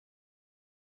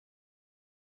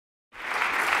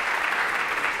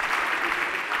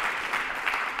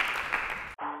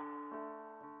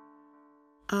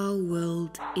Our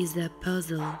world is a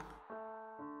puzzle,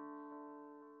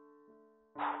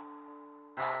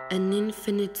 an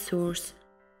infinite source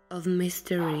of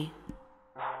mystery,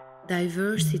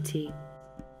 diversity,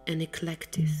 and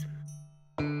eclecticism.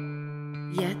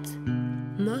 Yet,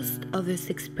 most of us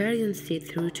experience it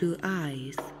through two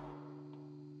eyes.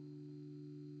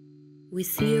 We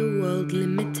see a world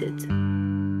limited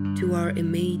to our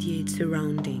immediate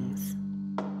surroundings,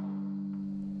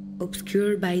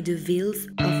 obscured by the veils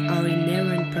of our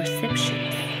inherent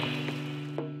perceptions.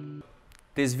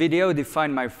 This video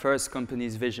defined my first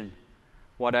company's vision,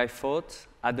 what I thought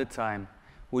at the time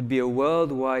would be a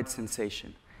worldwide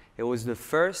sensation. It was the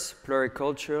first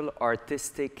pluricultural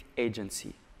artistic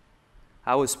agency.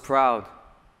 I was proud.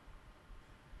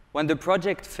 When the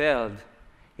project failed,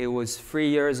 it was 3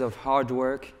 years of hard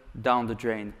work down the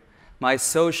drain, my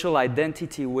social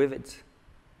identity with it.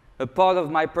 A part of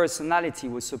my personality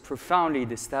was so profoundly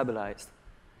destabilized.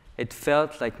 It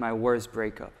felt like my worst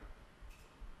breakup.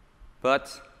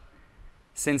 But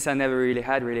since I never really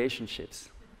had relationships,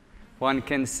 one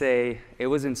can say it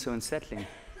wasn't so unsettling,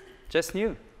 just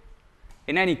new.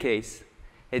 In any case,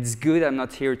 it's good I'm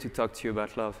not here to talk to you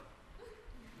about love.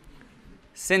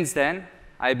 Since then,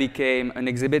 I became an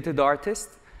exhibited artist,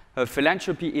 a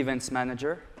philanthropy events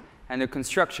manager, and a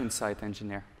construction site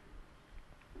engineer.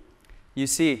 You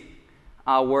see,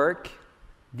 our work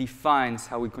defines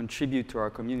how we contribute to our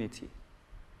community.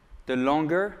 The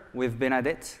longer we've been at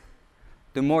it,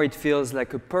 the more it feels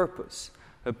like a purpose,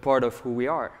 a part of who we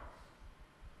are.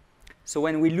 So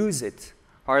when we lose it,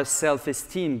 our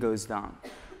self-esteem goes down.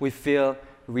 We feel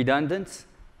redundant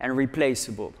and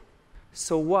replaceable.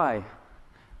 So why?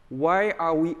 Why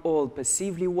are we all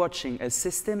passively watching a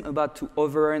system about to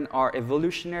overrun our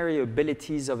evolutionary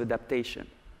abilities of adaptation?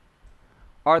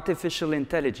 Artificial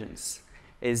intelligence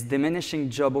is diminishing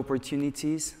job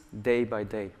opportunities day by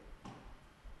day.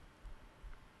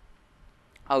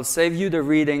 I'll save you the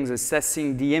readings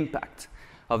assessing the impact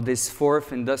of this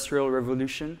fourth industrial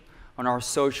revolution on our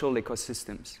social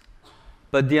ecosystems.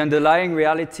 But the underlying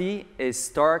reality is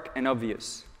stark and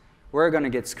obvious. We're going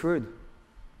to get screwed.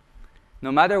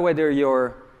 No matter whether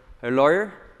you're a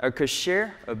lawyer, a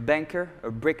cashier, a banker,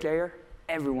 a bricklayer,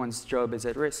 everyone's job is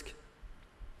at risk.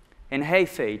 In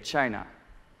Hefei, China,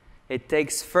 it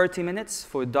takes 30 minutes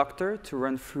for a doctor to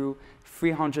run through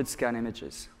 300 scan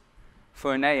images.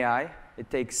 For an AI,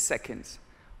 it takes seconds,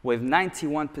 with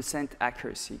 91%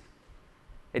 accuracy.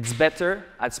 It's better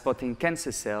at spotting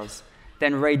cancer cells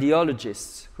than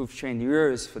radiologists who've trained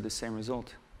years for the same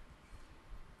result.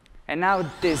 And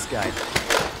now this guy.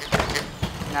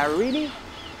 Now really?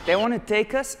 They want to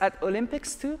take us at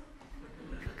Olympics too?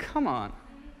 Come on.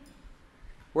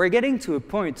 We're getting to a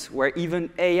point where even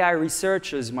AI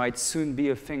researchers might soon be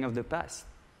a thing of the past.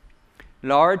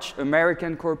 Large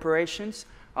American corporations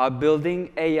are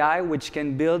building AI which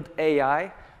can build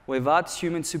AI without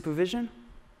human supervision.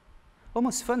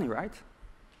 Almost funny, right?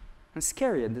 And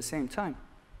scary at the same time.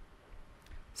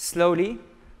 Slowly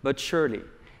but surely,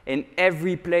 in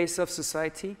every place of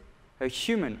society, a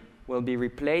human will be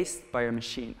replaced by a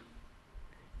machine.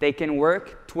 They can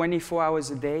work 24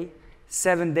 hours a day,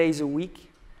 7 days a week.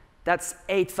 That's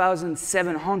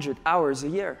 8,700 hours a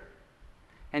year.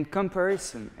 In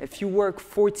comparison, if you work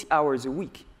 40 hours a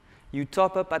week, you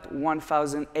top up at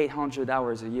 1,800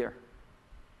 hours a year.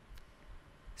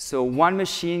 So one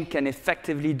machine can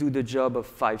effectively do the job of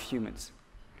 5 humans.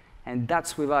 And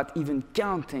that's without even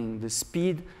counting the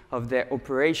speed of their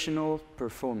operational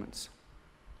performance.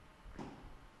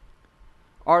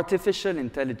 Artificial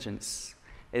intelligence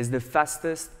is the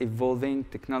fastest evolving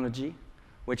technology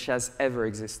which has ever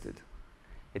existed.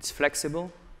 It's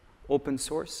flexible, open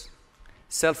source,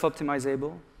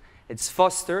 self-optimizable. It's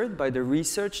fostered by the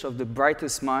research of the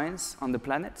brightest minds on the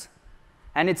planet.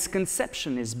 And its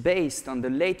conception is based on the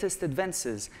latest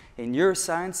advances in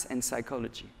neuroscience and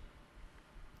psychology.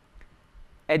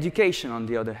 Education, on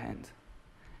the other hand,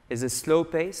 is a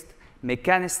slow-paced,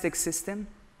 mechanistic system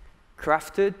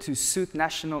crafted to suit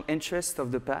national interests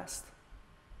of the past.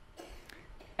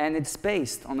 And it's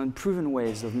based on unproven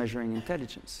ways of measuring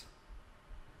intelligence.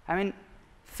 I mean,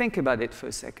 think about it for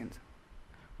a second.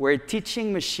 We're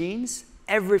teaching machines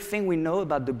everything we know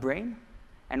about the brain,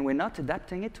 and we're not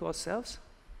adapting it to ourselves?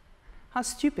 How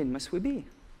stupid must we be?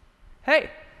 Hey,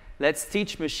 let's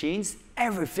teach machines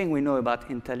everything we know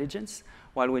about intelligence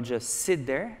while we just sit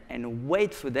there and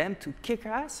wait for them to kick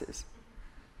our asses.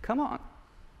 Come on.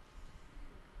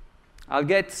 I'll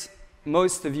get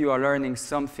most of you are learning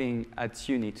something at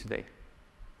uni today.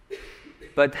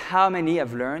 But how many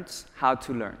have learned how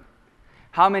to learn?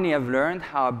 How many have learned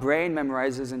how a brain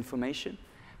memorizes information?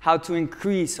 how to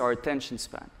increase our attention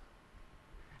span,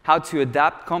 how to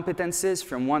adapt competences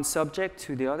from one subject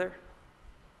to the other.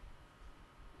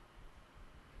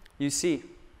 You see,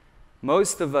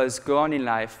 most of us go on in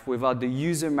life without the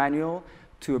user manual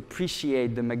to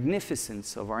appreciate the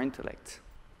magnificence of our intellect.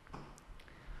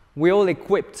 We're all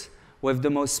equipped with the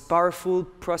most powerful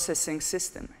processing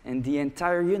system in the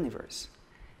entire universe,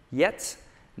 yet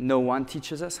no one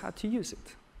teaches us how to use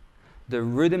it. The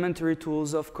rudimentary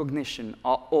tools of cognition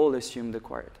are all assumed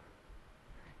acquired.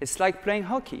 It's like playing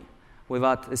hockey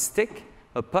without a stick,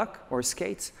 a puck, or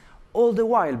skates, all the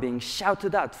while being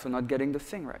shouted at for not getting the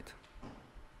thing right.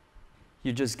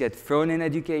 You just get thrown in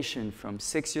education from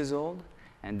 6 years old,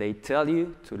 and they tell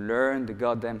you to learn the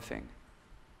goddamn thing.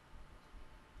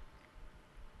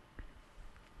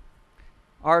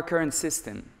 Our current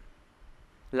system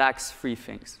lacks 3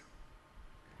 things: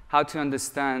 how to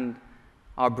understand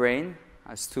our brain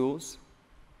as tools,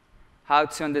 how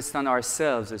to understand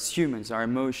ourselves as humans, our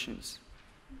emotions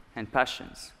and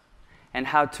passions, and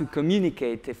how to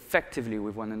communicate effectively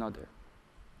with one another.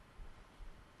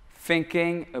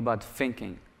 Thinking about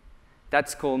thinking.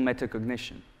 That's called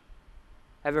metacognition.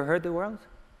 Ever heard the word?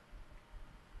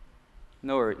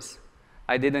 No worries.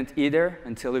 I didn't either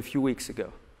until a few weeks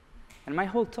ago. And my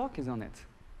whole talk is on it.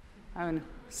 I mean,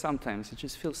 sometimes it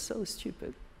just feels so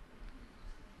stupid.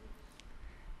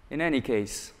 In any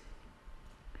case,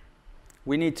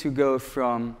 we need to go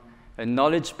from a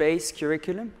knowledge-based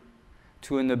curriculum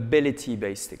to an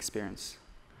ability-based experience.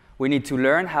 We need to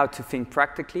learn how to think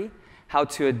practically, how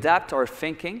to adapt our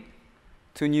thinking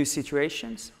to new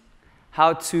situations,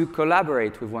 how to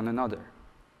collaborate with one another.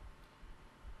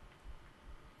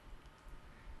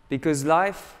 Because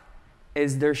life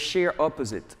is the sheer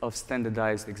opposite of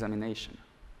standardized examination.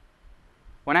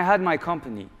 When I had my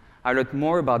company, I learned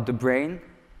more about the brain,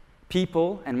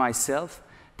 people, and myself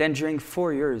than during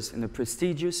 4 years in a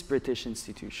prestigious British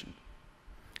institution.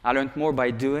 I learned more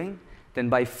by doing than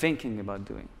by thinking about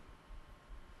doing.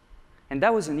 And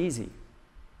that wasn't easy.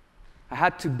 I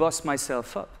had to bust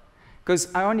myself up, because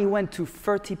I only went to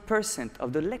 30%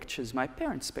 of the lectures my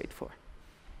parents paid for.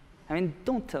 I mean,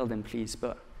 don't tell them, please,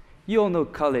 but you all know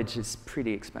college is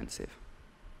pretty expensive.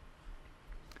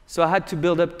 So I had to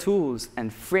build up tools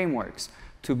and frameworks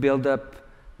to build up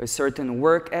a certain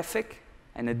work ethic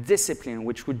and a discipline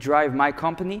which would drive my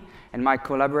company and my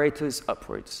collaborators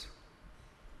upwards.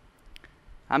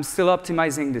 I'm still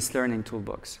optimizing this learning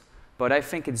toolbox, but I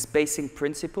think its basic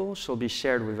principle shall be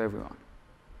shared with everyone.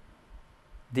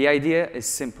 The idea is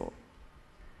simple.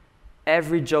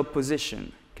 Every job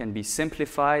position can be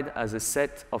simplified as a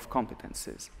set of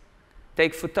competences.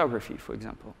 Take photography, for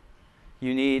example.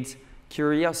 You need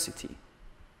curiosity,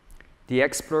 the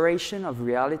exploration of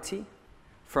reality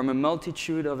from a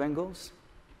multitude of angles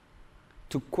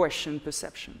to question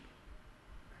perception.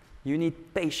 You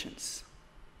need patience,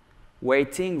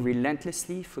 waiting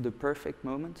relentlessly for the perfect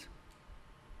moment.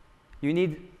 You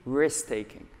need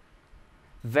risk-taking,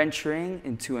 venturing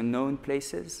into unknown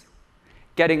places,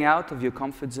 getting out of your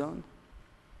comfort zone.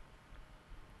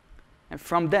 And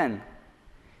from then,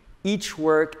 each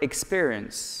work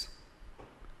experience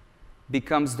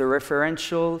becomes the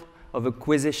referential of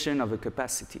acquisition of a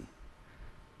capacity.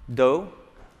 Though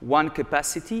one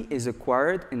capacity is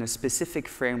acquired in a specific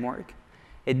framework,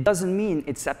 it doesn't mean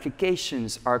its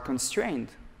applications are constrained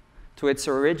to its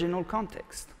original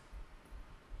context.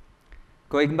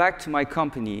 Going back to my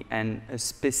company and a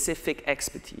specific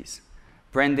expertise,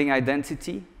 branding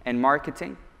identity and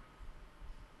marketing,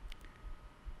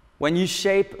 when you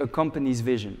shape a company's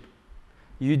vision,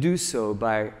 you do so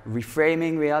by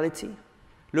reframing reality,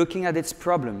 looking at its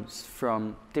problems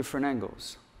from different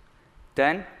angles.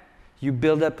 Then, you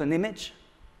build up an image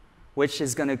which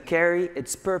is going to carry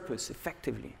its purpose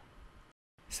effectively.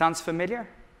 Sounds familiar?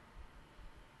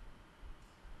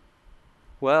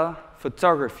 Well,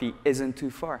 photography isn't too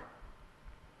far.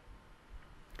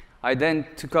 I then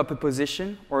took up a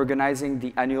position organizing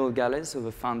the annual galas of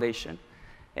a foundation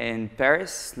in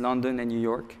Paris, London, and New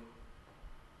York.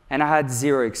 And I had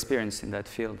zero experience in that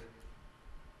field.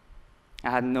 I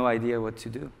had no idea what to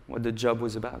do, what the job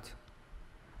was about.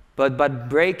 But by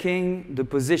breaking the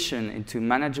position into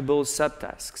manageable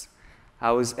subtasks,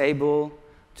 I was able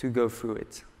to go through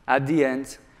it. At the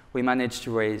end, we managed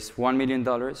to raise $1 million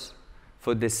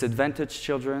for disadvantaged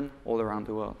children all around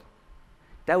the world.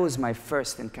 That was my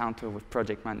first encounter with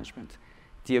project management.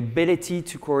 The ability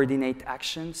to coordinate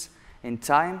actions in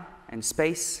time and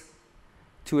space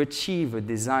to achieve a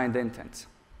designed intent.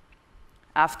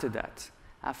 After that,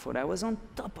 I thought I was on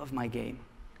top of my game.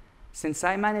 Since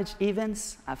I managed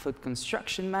events, I thought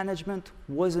construction management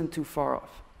wasn't too far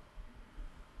off.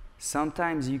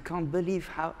 Sometimes you can't believe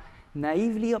how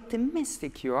naively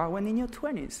optimistic you are when in your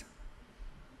 20s.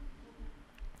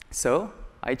 So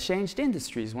I changed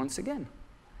industries once again,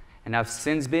 and I've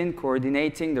since been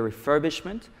coordinating the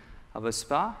refurbishment of a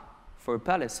spa for a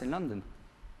palace in London.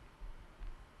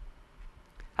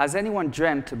 Has anyone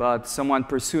dreamt about someone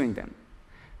pursuing them?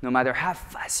 No matter how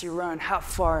fast you run, how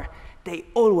far, they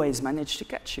always manage to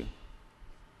catch you.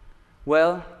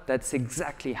 Well, that's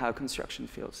exactly how construction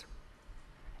feels.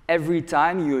 Every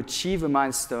time you achieve a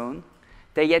milestone,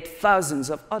 there are yet thousands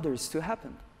of others to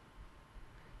happen.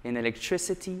 In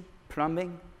electricity,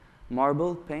 plumbing,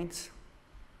 marble, paint.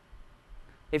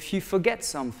 If you forget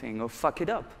something or fuck it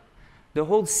up, the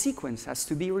whole sequence has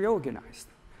to be reorganized.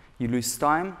 You lose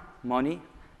time, money,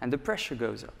 and the pressure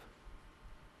goes up.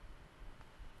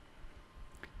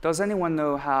 Does anyone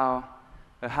know how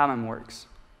a hammam works?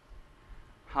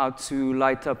 How to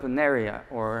light up an area,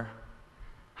 or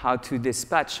how to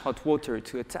dispatch hot water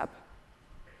to a tap?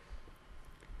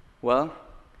 Well,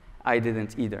 I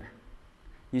didn't either.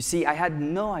 You see, I had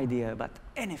no idea about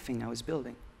anything I was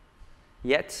building.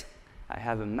 Yet, I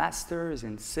have a master's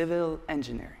in civil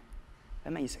engineering.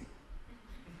 Amazing.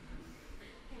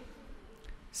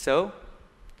 So,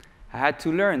 I had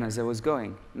to learn as I was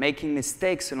going, making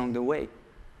mistakes along the way.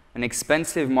 An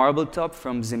expensive marble top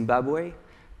from Zimbabwe,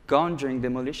 gone during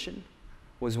demolition,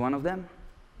 was one of them.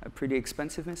 A pretty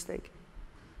expensive mistake.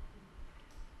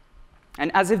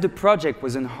 And as if the project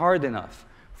wasn't hard enough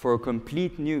for a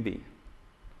complete newbie,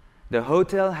 the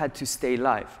hotel had to stay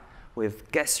live,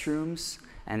 with guest rooms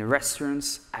and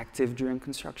restaurants active during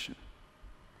construction.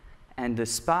 And the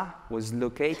spa was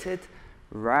located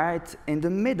right in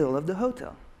the middle of the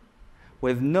hotel,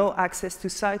 with no access to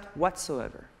site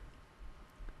whatsoever.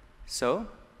 So,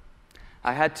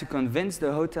 I had to convince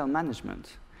the hotel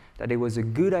management that it was a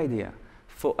good idea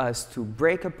for us to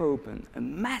break up open a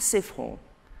massive hall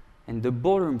in the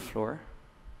ballroom floor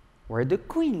where the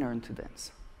Queen learned to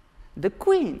dance. The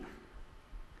Queen!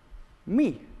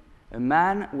 Me, a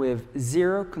man with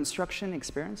zero construction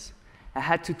experience, I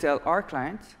had to tell our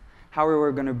client how we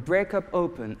were going to break up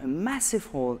open a massive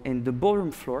hole in the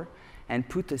ballroom floor and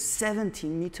put a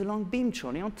 17-meter-long beam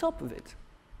trolley on top of it.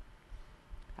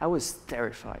 I was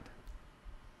terrified.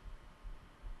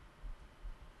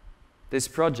 This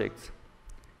project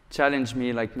challenged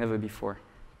me like never before,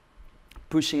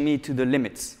 pushing me to the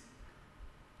limits.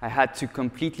 I had to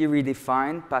completely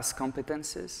redefine past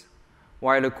competences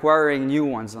while acquiring new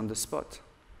ones on the spot.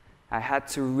 I had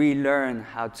to relearn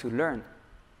how to learn.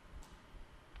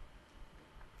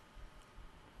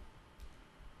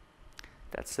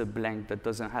 That's a blank that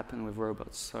doesn't happen with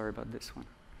robots. Sorry about this one.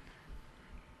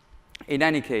 In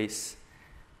any case,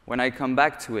 when I come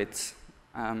back to it,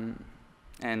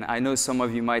 and I know some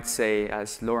of you might say,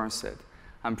 as Lauren said,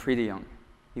 I'm pretty young,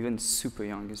 even super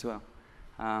young as well.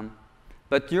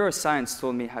 But neuroscience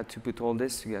told me how to put all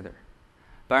this together.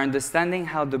 By understanding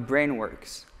how the brain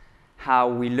works, how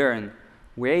we learn,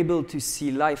 we're able to see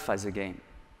life as a game.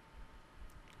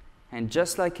 And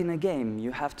just like in a game,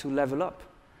 you have to level up.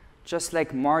 Just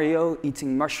like Mario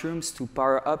eating mushrooms to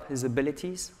power up his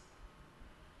abilities.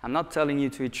 I'm not telling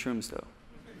you to eat shrooms, though.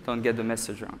 Don't get the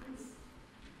message wrong.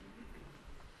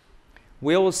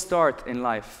 We all start in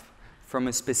life from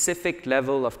a specific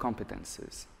level of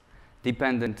competences,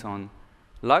 dependent on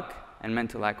luck and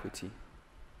mental acuity.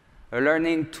 A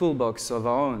learning toolbox of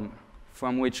our own,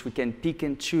 from which we can pick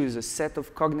and choose a set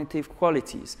of cognitive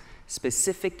qualities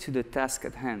specific to the task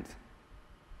at hand.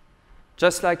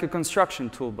 Just like a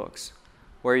construction toolbox,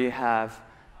 where you have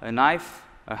a knife,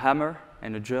 a hammer,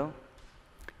 and a drill,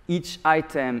 each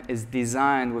item is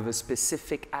designed with a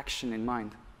specific action in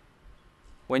mind.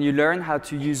 When you learn how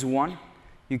to use one,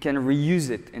 you can reuse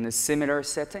it in a similar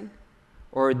setting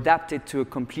or adapt it to a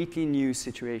completely new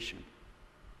situation.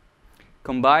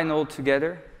 Combined all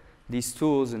together, these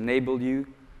tools enable you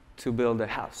to build a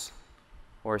house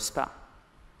or a spa.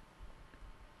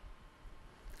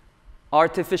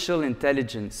 Artificial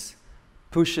intelligence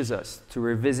pushes us to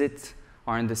revisit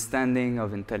our understanding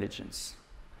of intelligence,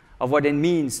 of what it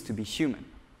means to be human.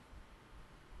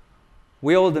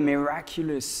 We are the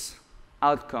miraculous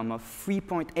outcome of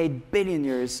 3.8 billion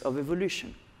years of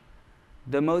evolution,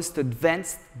 the most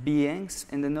advanced beings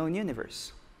in the known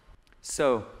universe.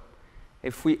 So,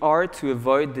 if we are to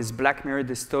avoid this Black Mirror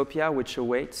dystopia which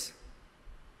awaits,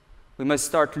 we must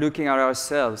start looking at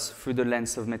ourselves through the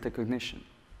lens of metacognition.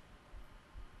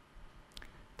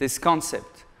 This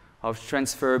concept of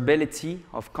transferability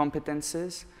of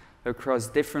competences across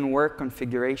different work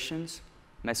configurations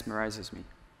mesmerizes me.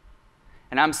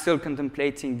 And I'm still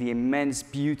contemplating the immense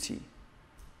beauty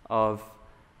of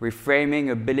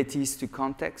reframing abilities to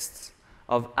contexts,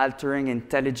 of altering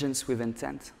intelligence with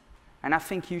intent. And I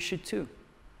think you should too.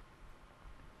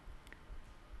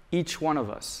 Each one of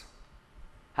us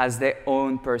has their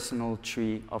own personal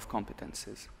tree of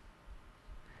competences.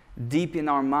 Deep in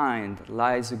our mind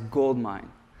lies a goldmine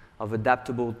of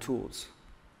adaptable tools.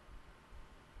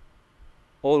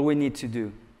 All we need to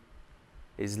do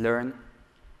is learn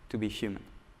to be human.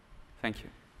 Thank you.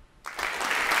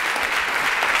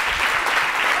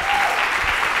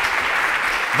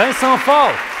 Vincent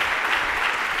Falk.